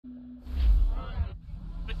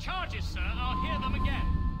charges, sir. I'll hear them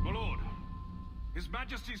again. My lord, His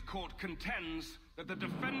Majesty's court contends that the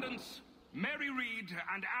defendants, Mary Reed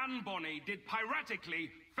and Anne Bonny, did piratically,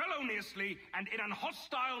 feloniously, and in an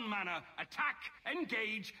hostile manner attack,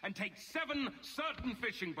 engage, and take 7 certain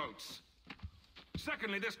fishing boats.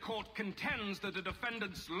 Secondly, this court contends that the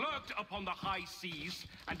defendants lurked upon the high seas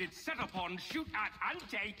and did set upon, shoot at, and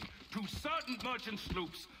take 2 certain merchant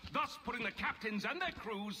sloops, thus putting the captains and their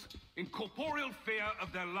crews in corporeal fear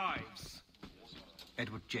of their lives.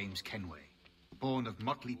 Edward James Kenway, born of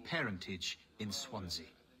motley parentage in Swansea,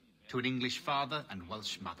 to an English father and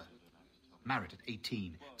Welsh mother. Married at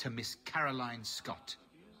 18 to Miss Caroline Scott,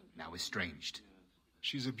 now estranged.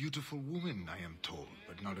 She's a beautiful woman, I am told,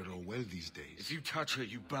 but not at all well these days. If you touch her,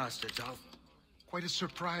 you bastards, I'll... Quite a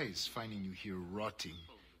surprise finding you here rotting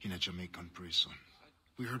in a Jamaican prison.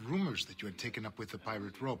 We heard rumors that you had taken up with the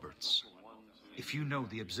pirate Roberts. If you know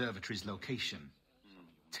the observatory's location,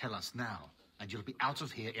 tell us now, and you'll be out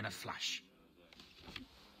of here in a flash.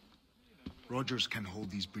 Rogers can hold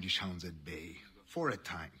these British hounds at bay, for a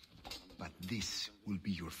time. But this will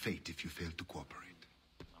be your fate if you fail to cooperate.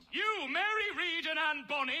 You, Mary Reed and Anne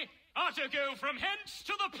Bonny, are to go from hence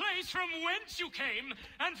to the place from whence you came,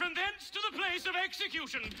 and from thence to the place of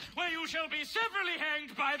execution, where you shall be severally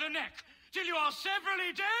hanged by the neck, till you are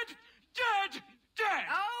severally dead, dead, dead!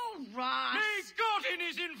 Oh, Ross! May God in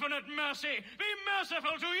his infinite mercy be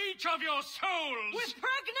merciful to each of your souls! We're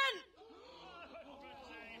pregnant!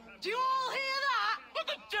 Do you all hear that? What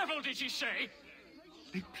the devil did she say?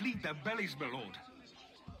 They plead their bellies, my lord.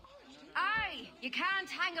 Aye, you can't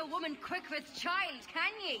hang a woman quick with child,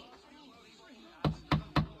 can ye?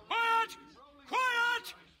 Quiet!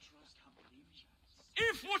 Quiet!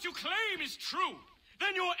 If what you claim is true,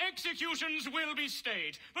 then your executions will be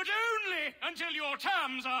stayed, but only until your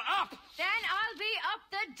terms are up. Then I'll be up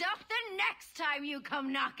the duff the next time you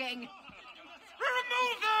come knocking.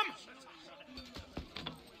 Remove them!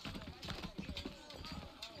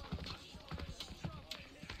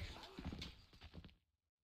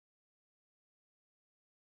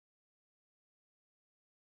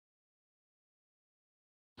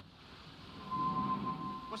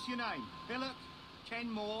 What's your name? Philip?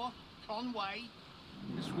 Kenmore? Conway?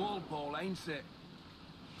 It's Walpole, ain't it?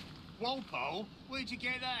 Walpole? Where'd you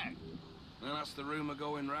get that? Well, that's the rumour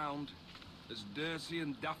going round. As dirty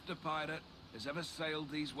and daft a pirate as ever sailed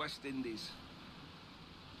these West Indies.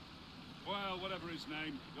 Well, whatever his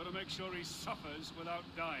name, gotta make sure he suffers without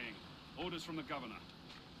dying. Orders from the governor.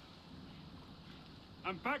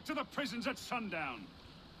 And back to the prisons at sundown.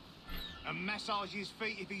 And massage his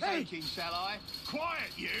feet if he's aching, shall I?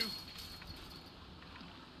 Quiet, you!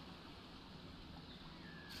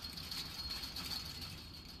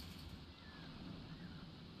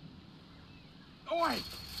 Oi!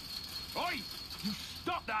 Oi! You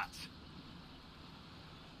stop that!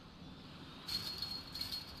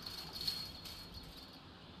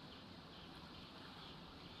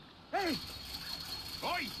 Hey!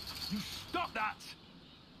 Oi! You stop that!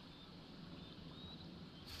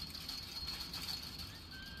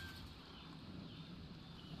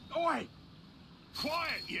 Oi!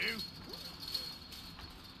 Quiet, you!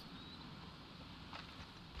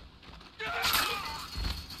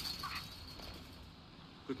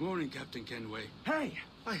 Good morning, Captain Kenway. Hey!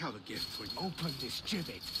 I have a gift for you. Open this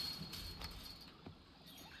gibbet.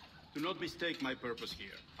 Do not mistake my purpose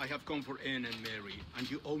here. I have come for Anne and Mary, and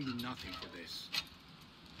you owe me nothing for this.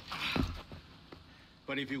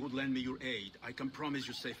 But if you would lend me your aid, I can promise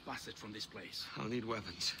you safe passage from this place. I'll need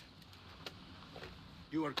weapons.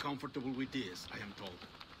 You are comfortable with this, I am told.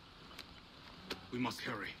 We must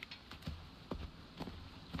hurry.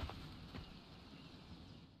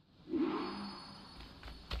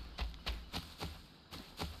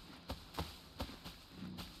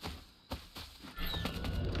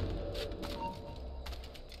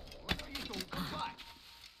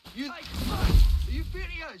 Are you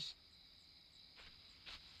furious?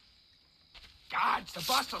 Guards, the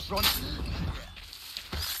bastards run!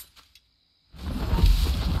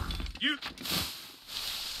 You...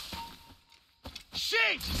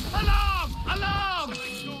 Shit! Alarm! Alarm!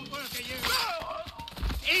 Don't work at you!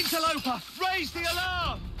 Interloper! Raise the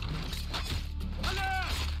alarm!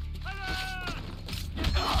 Alert! Alert!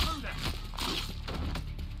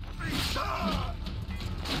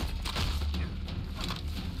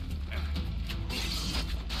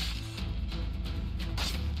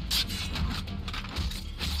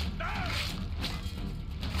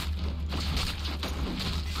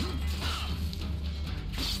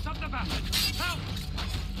 Stop the bastard! Help!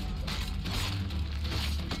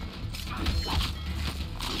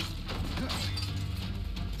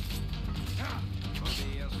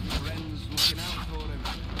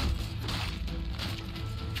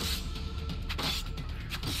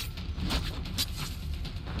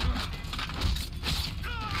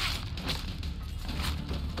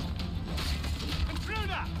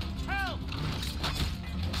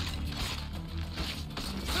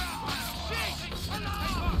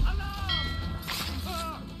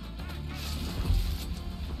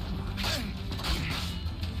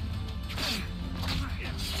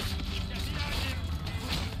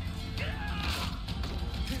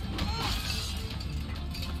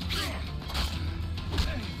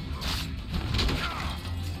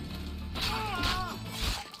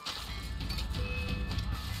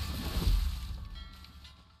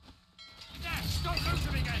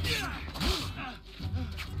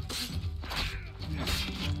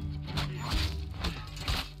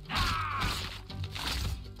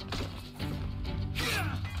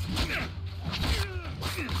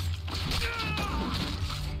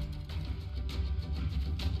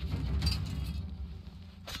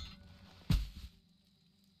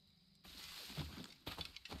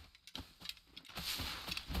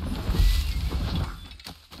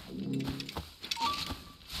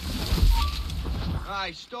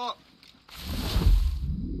 Hey, stop.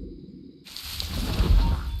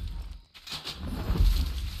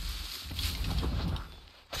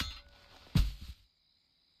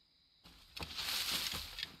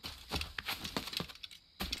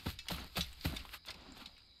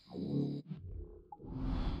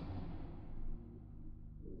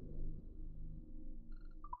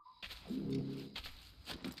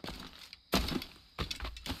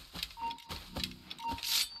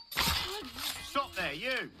 Stop there,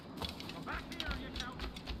 you! Come back here, you count.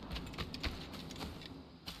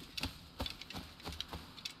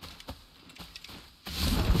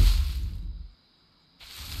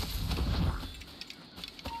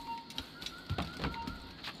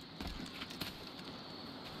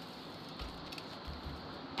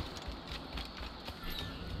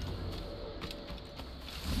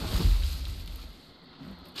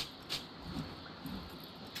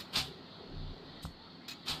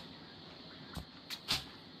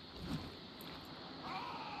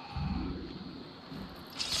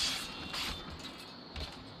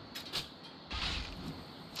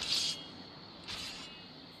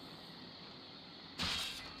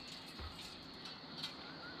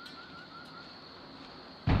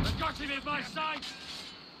 Got him in my sight!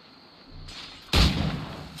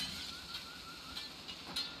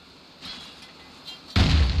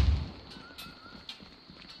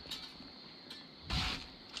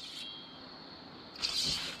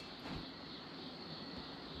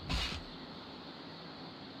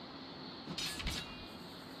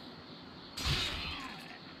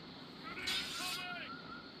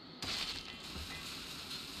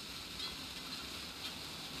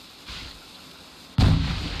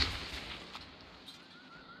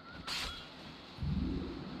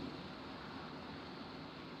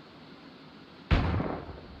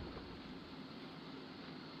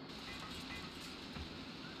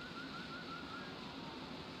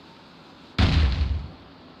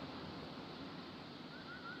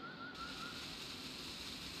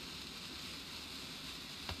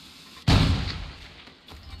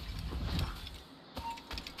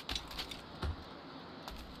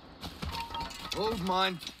 Hold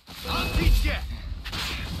mine. I'll teach you!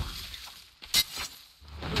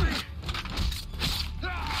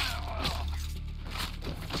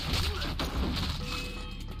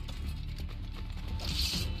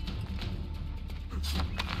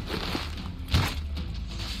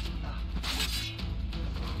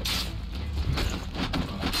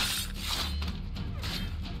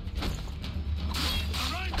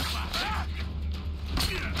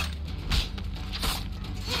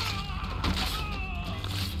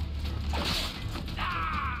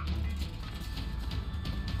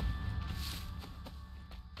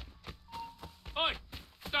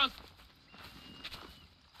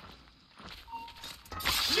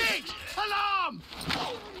 Alarm!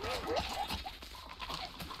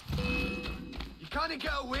 You can't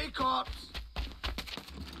get away, corpse.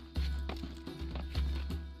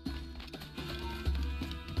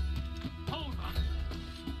 Hold on.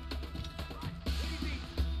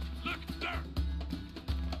 Look, there!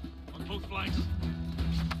 On both flanks.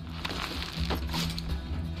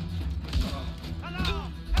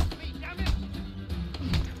 Alarm! Help me, damn it!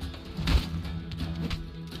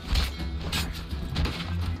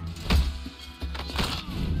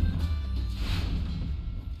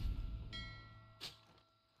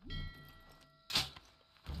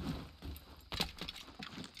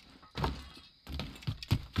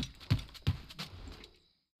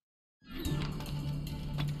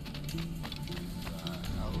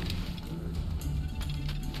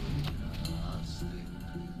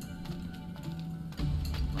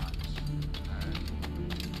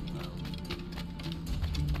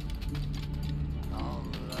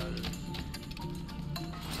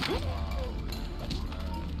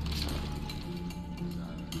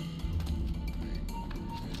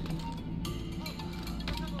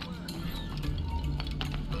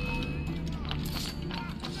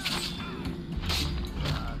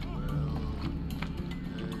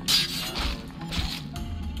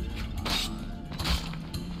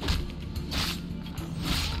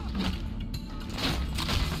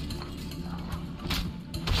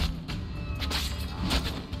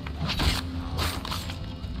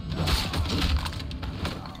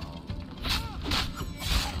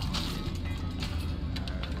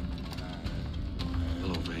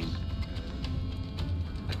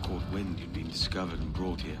 Discovered and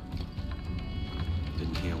brought here.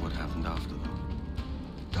 Didn't hear what happened after, though.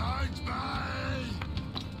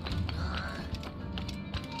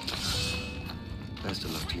 Best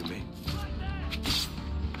of luck to you, mate.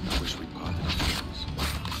 I wish we parted our friends.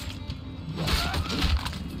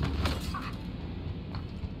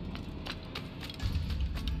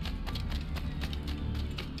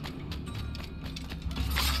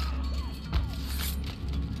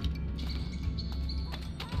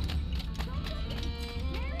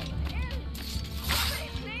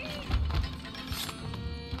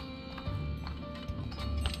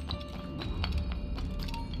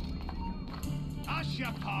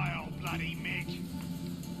 your pile, bloody Mick.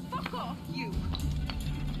 Fuck off, you.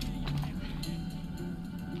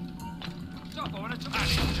 Stop, I want to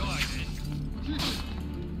enjoy this.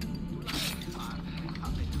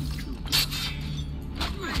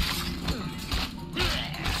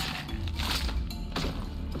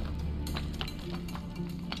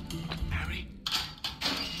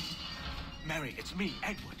 Mary, it's me,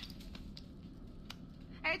 Edward.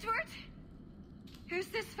 Edward? Who's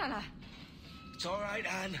this fella? It's all right,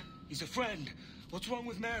 Anne. He's a friend. What's wrong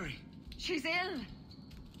with Mary? She's ill.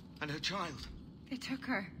 And her child? They took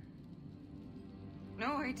her.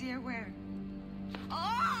 No idea where.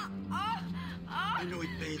 Oh! Oh! Oh! I know it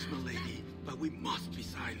pains, my lady, but we must be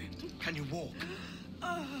silent. Can you walk?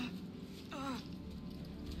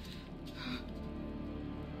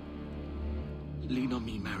 Lean on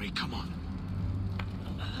me, Mary. Come on.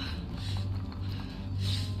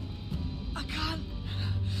 I can't.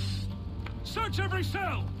 Search every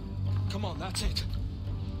cell! Come on, that's it.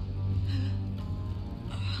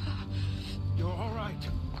 You're all right.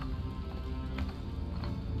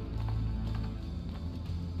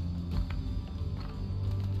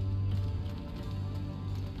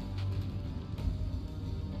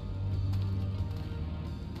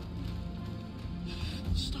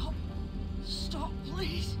 Stop. Stop,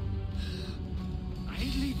 please. I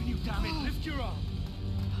ain't leaving you, damn it. Lift your arm.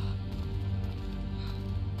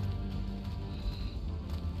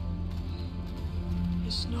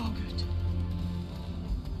 It's no good.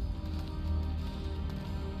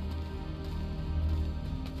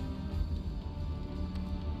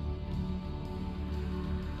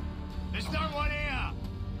 There's no one here. I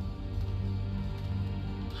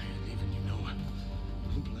ain't leaving you nowhere.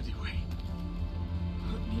 No bloody way.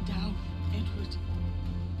 Put me down, Edward.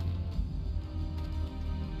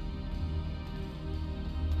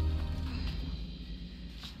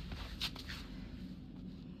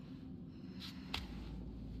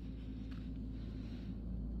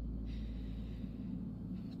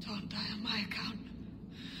 Don't die on my account.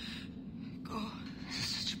 Go. This is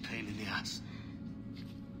such a pain in the ass.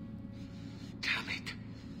 Damn it.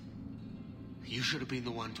 You should have been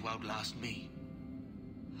the one to outlast me.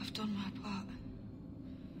 I've done my part.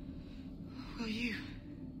 Will you?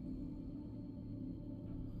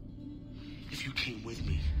 If you came with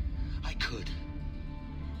me, I could.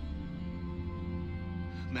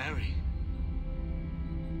 Mary.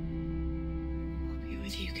 I'll be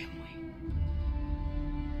with you, can we?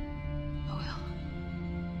 I will.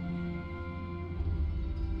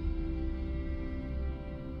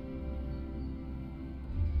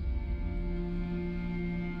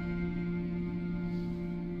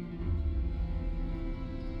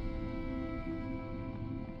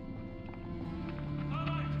 All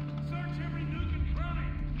right, search every nook and cranny.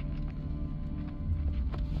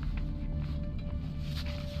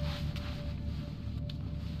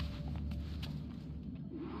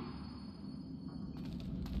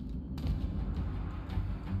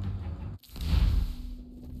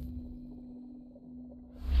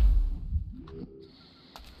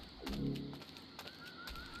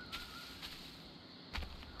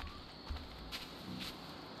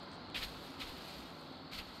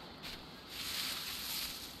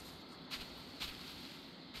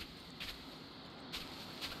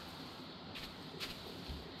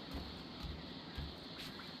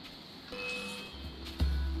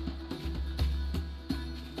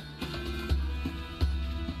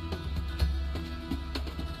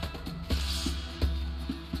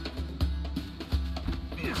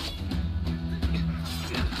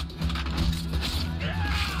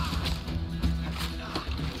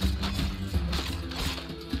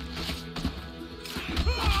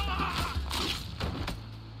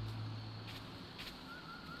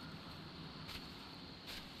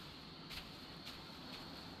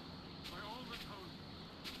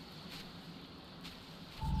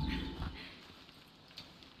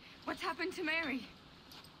 What's happened to Mary?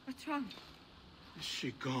 What's wrong? Is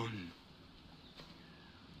she gone?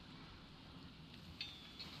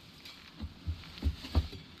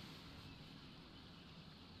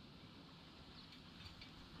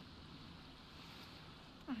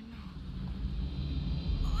 I know.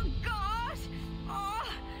 Oh, God! Oh!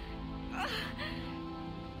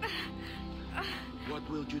 What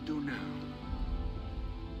will you do now?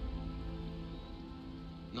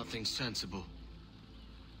 Nothing sensible.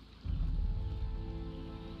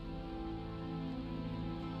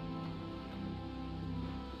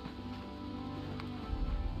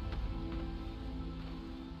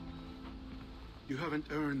 You haven't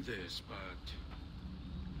earned this, but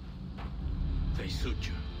they suit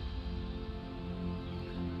you.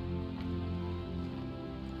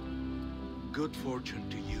 Good fortune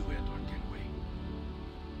to you, Edward Kenway.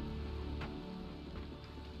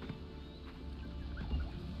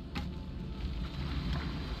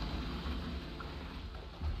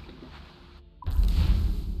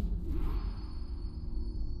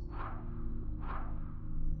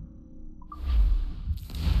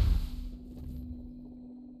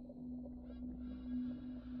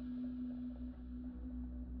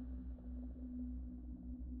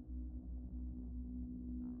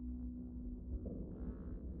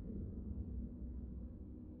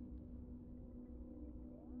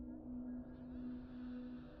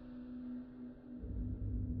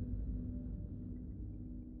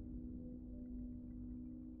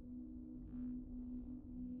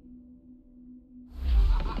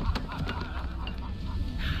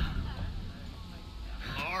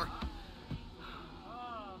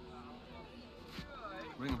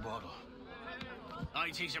 Bring a bottle.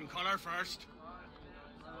 I teach him colour first.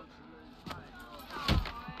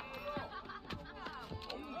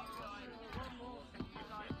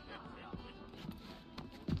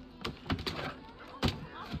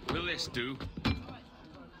 Will this do?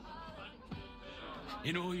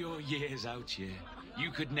 In all your years out here,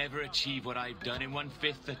 you could never achieve what I've done in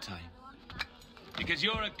 1/5 the time. Because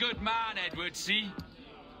you're a good man, Edward, see?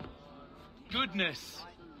 Goodness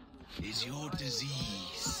is your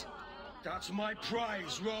disease. That's my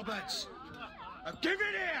prize, Roberts. Give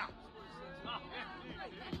it here!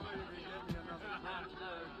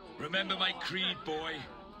 Remember my creed, boy.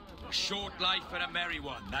 A short life and a merry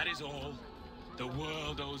one, that is all. The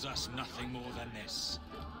world owes us nothing more than this.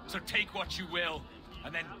 So take what you will,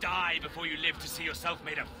 and then die before you live to see yourself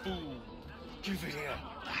made a fool. Give it here.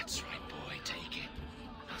 That's right, boy, take it.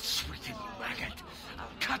 I'll sweeten you, maggot. I'll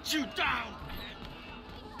cut you down!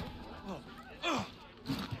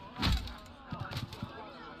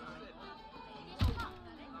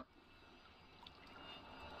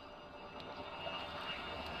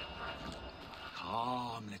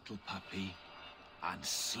 Calm, little puppy, and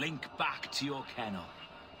slink back to your kennel.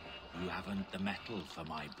 You haven't the mettle for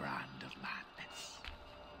my brand of madness.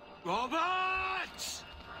 Roberts!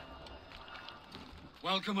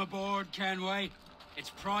 Welcome aboard, Kenway. It's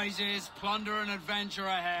prizes, plunder, and adventure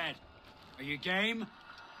ahead. Are you game?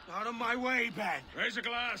 Out of my way, Ben. Raise a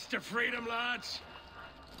glass to freedom, lads.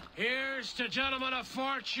 Here's to gentlemen of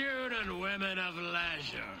fortune and women of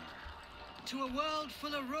leisure. To a world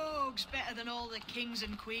full of rogues, better than all the kings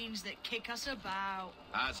and queens that kick us about.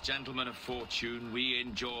 As gentlemen of fortune, we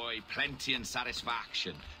enjoy plenty and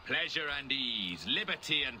satisfaction, pleasure and ease,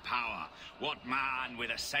 liberty and power. What man with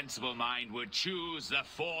a sensible mind would choose the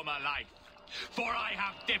former life? For I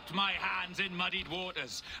have dipped my hands in muddied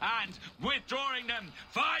waters, and, withdrawing them,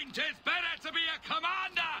 find 'tis better to be a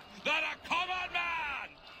commander than a common man!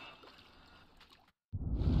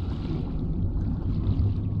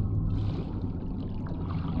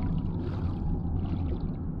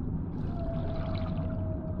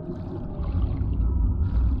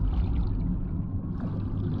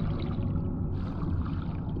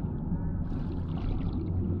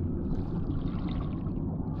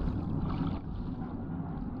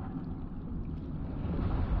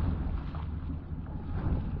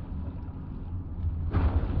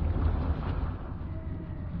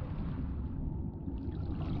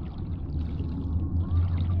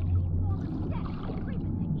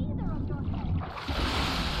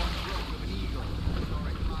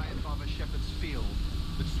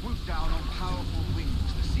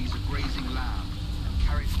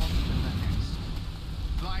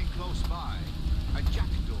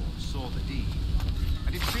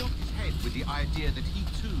 That he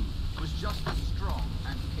too was just as strong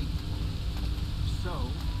and capable. So,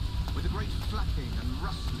 with a great flapping and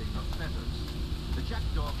rustling of feathers, the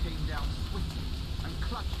jackdaw came down swiftly and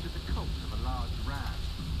clutched at the coat of a large ram.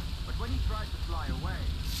 But when he tried to fly away,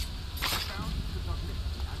 he found he could not lift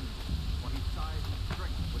the animal, for his size and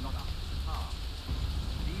strength were not up to the task.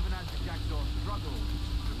 And even as the jackdaw struggled,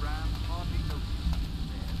 the ram hardly noticed he was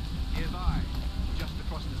there. Nearby, just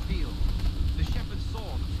across the field, the shepherd saw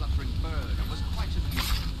the fluttering bird and was quite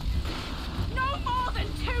amused. No more than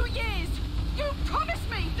 2 years! You promised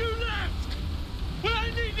me! You left! When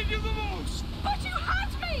I needed you the most! But you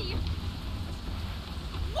had me!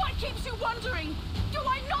 What keeps you wondering? Do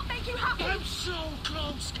I not make you happy? I'm so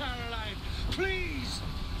close, Caroline! Please!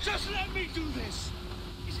 Just let me do this!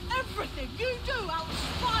 Is everything you do out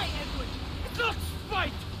spying, Edward? It's not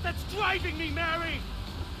spite that's driving me, Mary!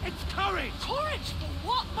 It's courage! Courage for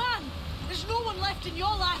what, man? There's no one left in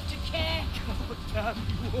your life to care. God damn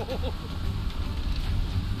you all!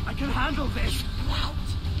 I can handle this! Loud!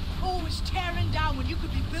 Always tearing down when you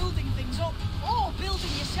could be building things up, or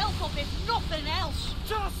building yourself up if nothing else.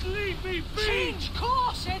 Just leave me be! Change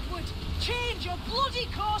course, Edward! Change your bloody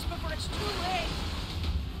course before it's too late!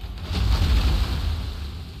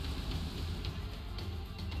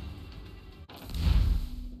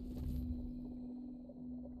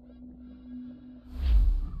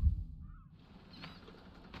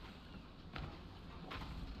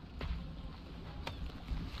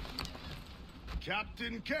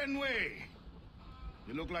 Captain Kenway!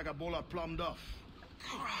 You look like a bowl of plum duff.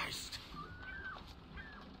 Christ!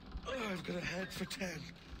 Oh, I've got a head for 10.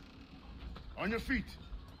 On your feet.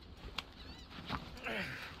 You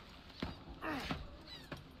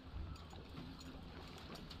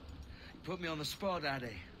put me on the spot,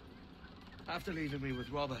 Addy. After leaving me with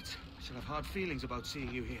Robert, I should have hard feelings about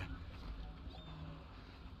seeing you here.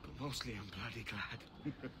 But mostly I'm bloody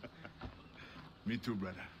glad. Me too,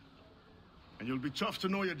 brother. And you'll be chuffed to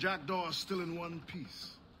know your jackdaw is still in one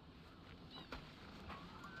piece.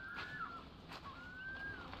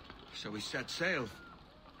 Shall we set sail?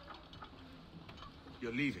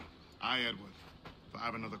 You're leaving? Aye, Edward. But I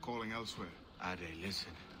have another calling elsewhere. Ade,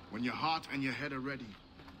 listen. When your heart and your head are ready,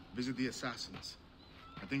 visit the assassins.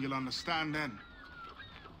 I think you'll understand then.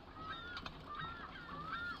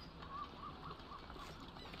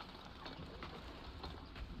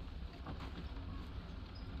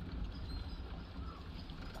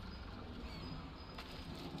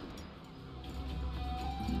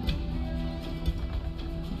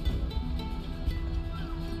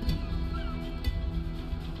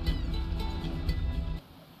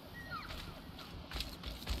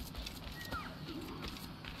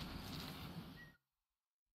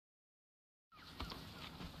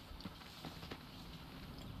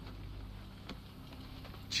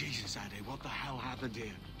 Jesus, Ade, what the hell happened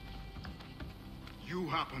here? You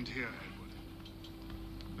happened here, Edward.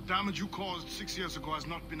 The damage you caused 6 years ago has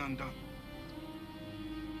not been undone.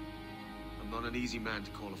 I'm not an easy man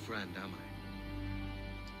to call a friend, am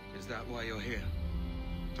I? Is that why you're here?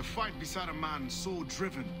 To fight beside a man so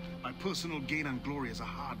driven by personal gain and glory is a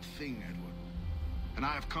hard thing, Edward. And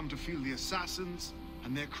I have come to feel the assassins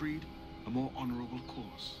and their creed a more honorable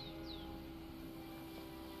course.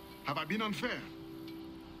 Have I been unfair?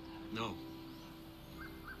 No.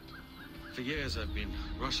 For years I've been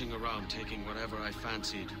rushing around taking whatever I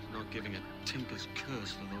fancied, not giving a tinker's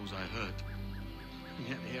curse for those I hurt. And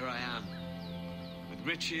yet here I am, with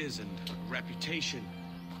riches and a reputation,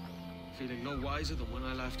 feeling no wiser than when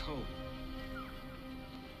I left home.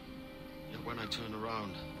 Yet when I turn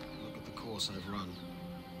around, look at the course I've run.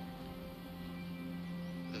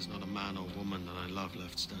 There's not a man or woman that I love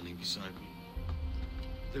left standing beside me.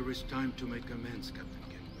 There is time to make amends, Captain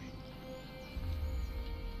Kenway.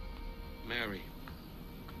 Mary.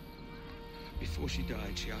 Before she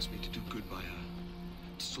died, she asked me to do good by her,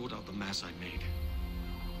 to sort out the mess I made.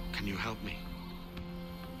 Can you help me?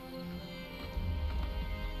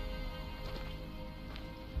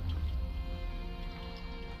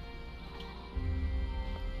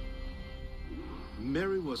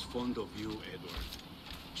 Mary was fond of you, Edward.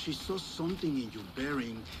 She saw something in your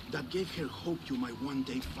bearing that gave her hope you might one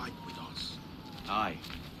day fight with us. Aye.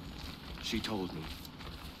 She told me.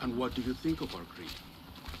 And what do you think of our creed?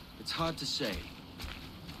 It's hard to say.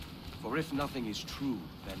 For if nothing is true,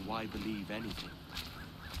 then why believe anything?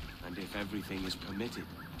 And if everything is permitted,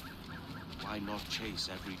 why not chase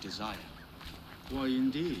every desire? Why,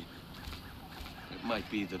 indeed. It might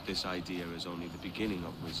be that this idea is only the beginning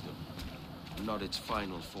of wisdom, not its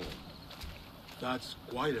final form. That's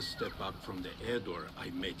quite a step up from the Edward I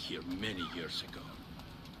met here many years ago.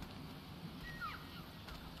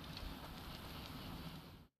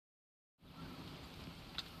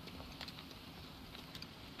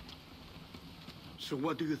 So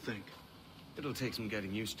what do you think? It'll take some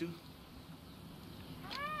getting used to.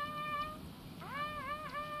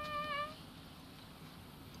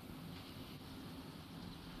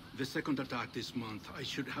 The second attack this month, I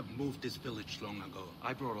should have moved this village long ago.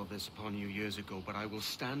 I brought all this upon you years ago, but I will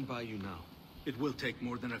stand by you now. It will take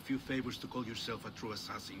more than a few favors to call yourself a true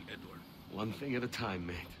assassin, Edward. One thing at a time,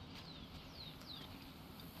 mate.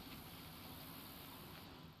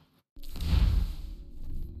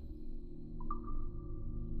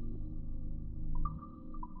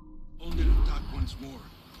 Only to attack once more.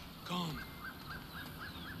 Come.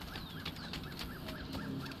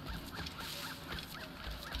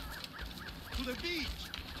 To the beach!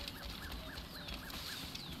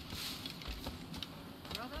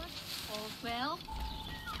 Brother, all's well?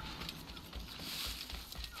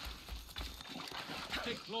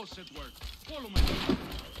 Stay close, Edward. Follow my lead.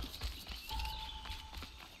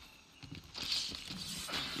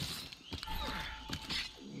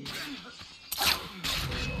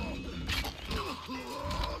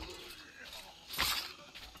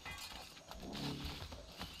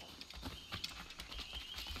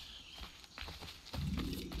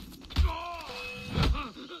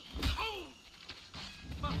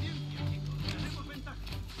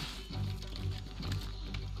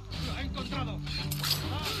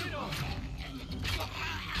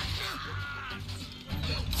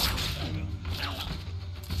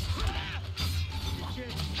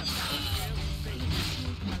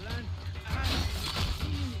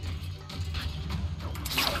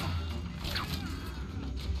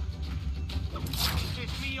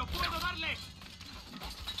 mío! ¡Puedo darle!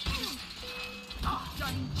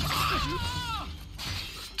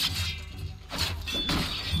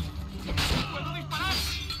 ¡Puedo disparar!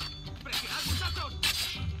 ¡Presionad, muchachos!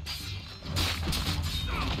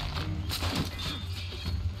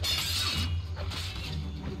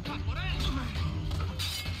 ¡A por él!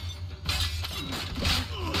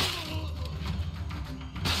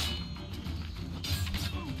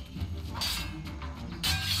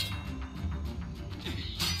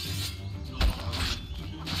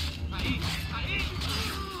 ¡Ahí! ¡Ahí!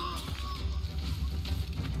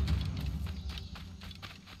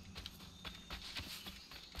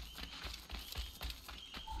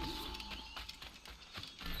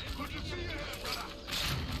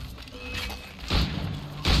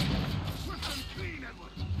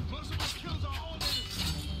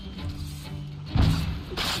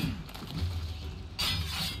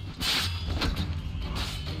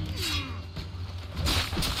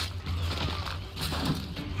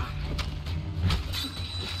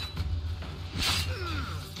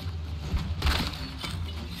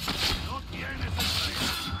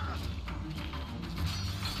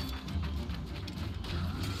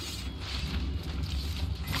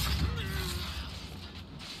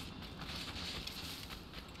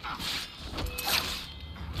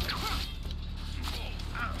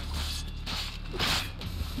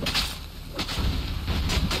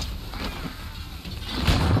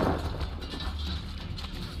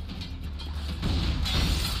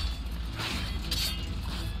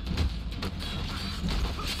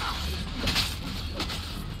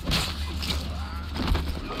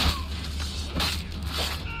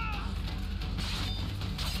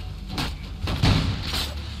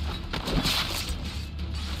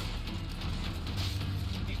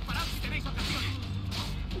 ¡Disparad si tenéis ocasión!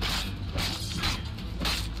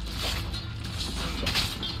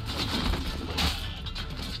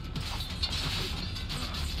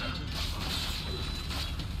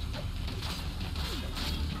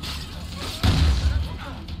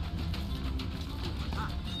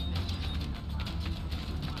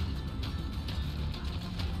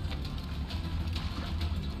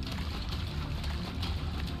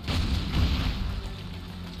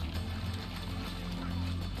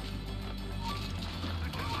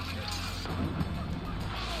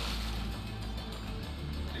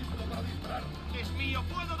 ¡Es mío!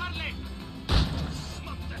 ¡Puedo darle!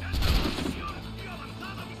 ¡Mantened la posición y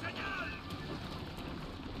avanzad a mi señal!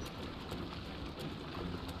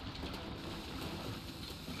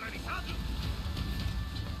 ¡Revisad!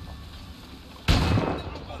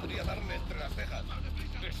 Podría darle entre las cejas.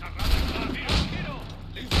 ¡Desarrollo! ¡Tiro!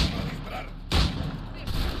 Listo para disparar.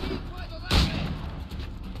 ¡Puedo darle!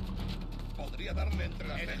 Podría darle entre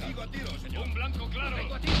las cejas. Enemigo a tiro, señor. Un blanco claro.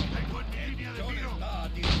 ¡Tengo a tiro! Tengo en mi línea de John tiro. está a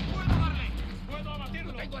tiro. ¡Puedo darle! ¡Puedo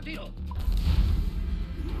abatirlo! ¡Tengo a tiro!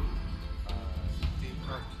 Did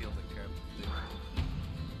not kill the captain.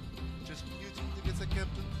 Just you think it's a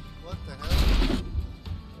captain? What the hell?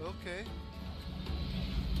 Okay.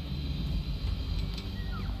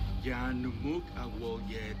 Jan Muk Awol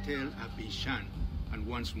Yetel Abishan. And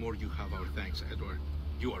once more you have our thanks, Edward.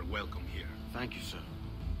 You are welcome here. Thank you, sir.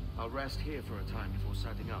 I'll rest here for a time before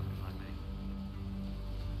setting out, if I may.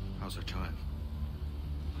 How's her child?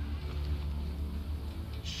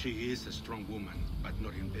 She is a strong woman, but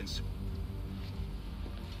not invincible.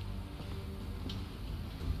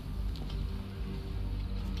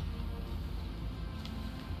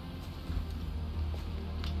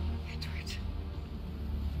 Edward.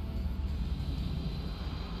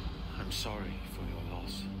 I'm sorry for your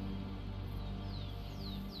loss.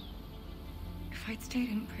 If I'd stayed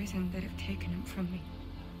in prison, they'd have taken him from me.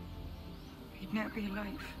 He'd now be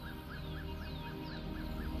alive.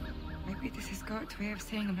 Maybe this is God's way of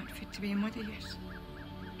saying I'm not fit to be a mother yet.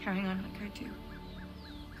 Carrying on like I do.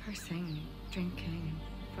 Cursing and drinking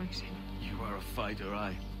and fighting. You are a fighter,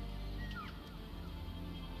 aye.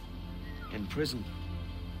 In prison,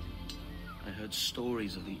 I heard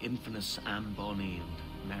stories of the infamous Anne Bonny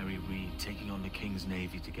and Mary Read taking on the King's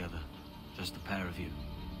Navy together. Just the pair of you.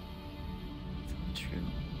 It's all true.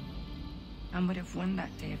 Anne would have won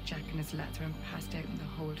that day if Jack and his lads were passed out in the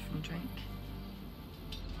hold from drink.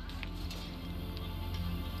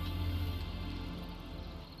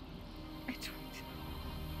 Edward.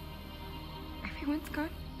 Everyone's gone,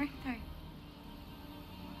 aren't they?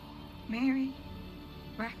 Mary,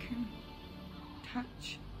 Raccoon,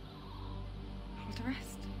 Touch, all the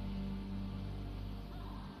rest.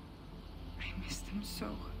 I miss them so.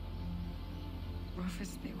 Rough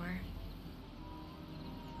as they were.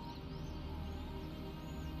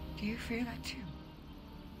 Do you feel that too?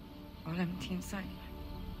 All empty inside?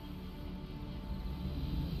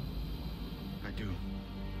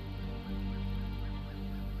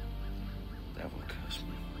 Devil curse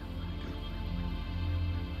me.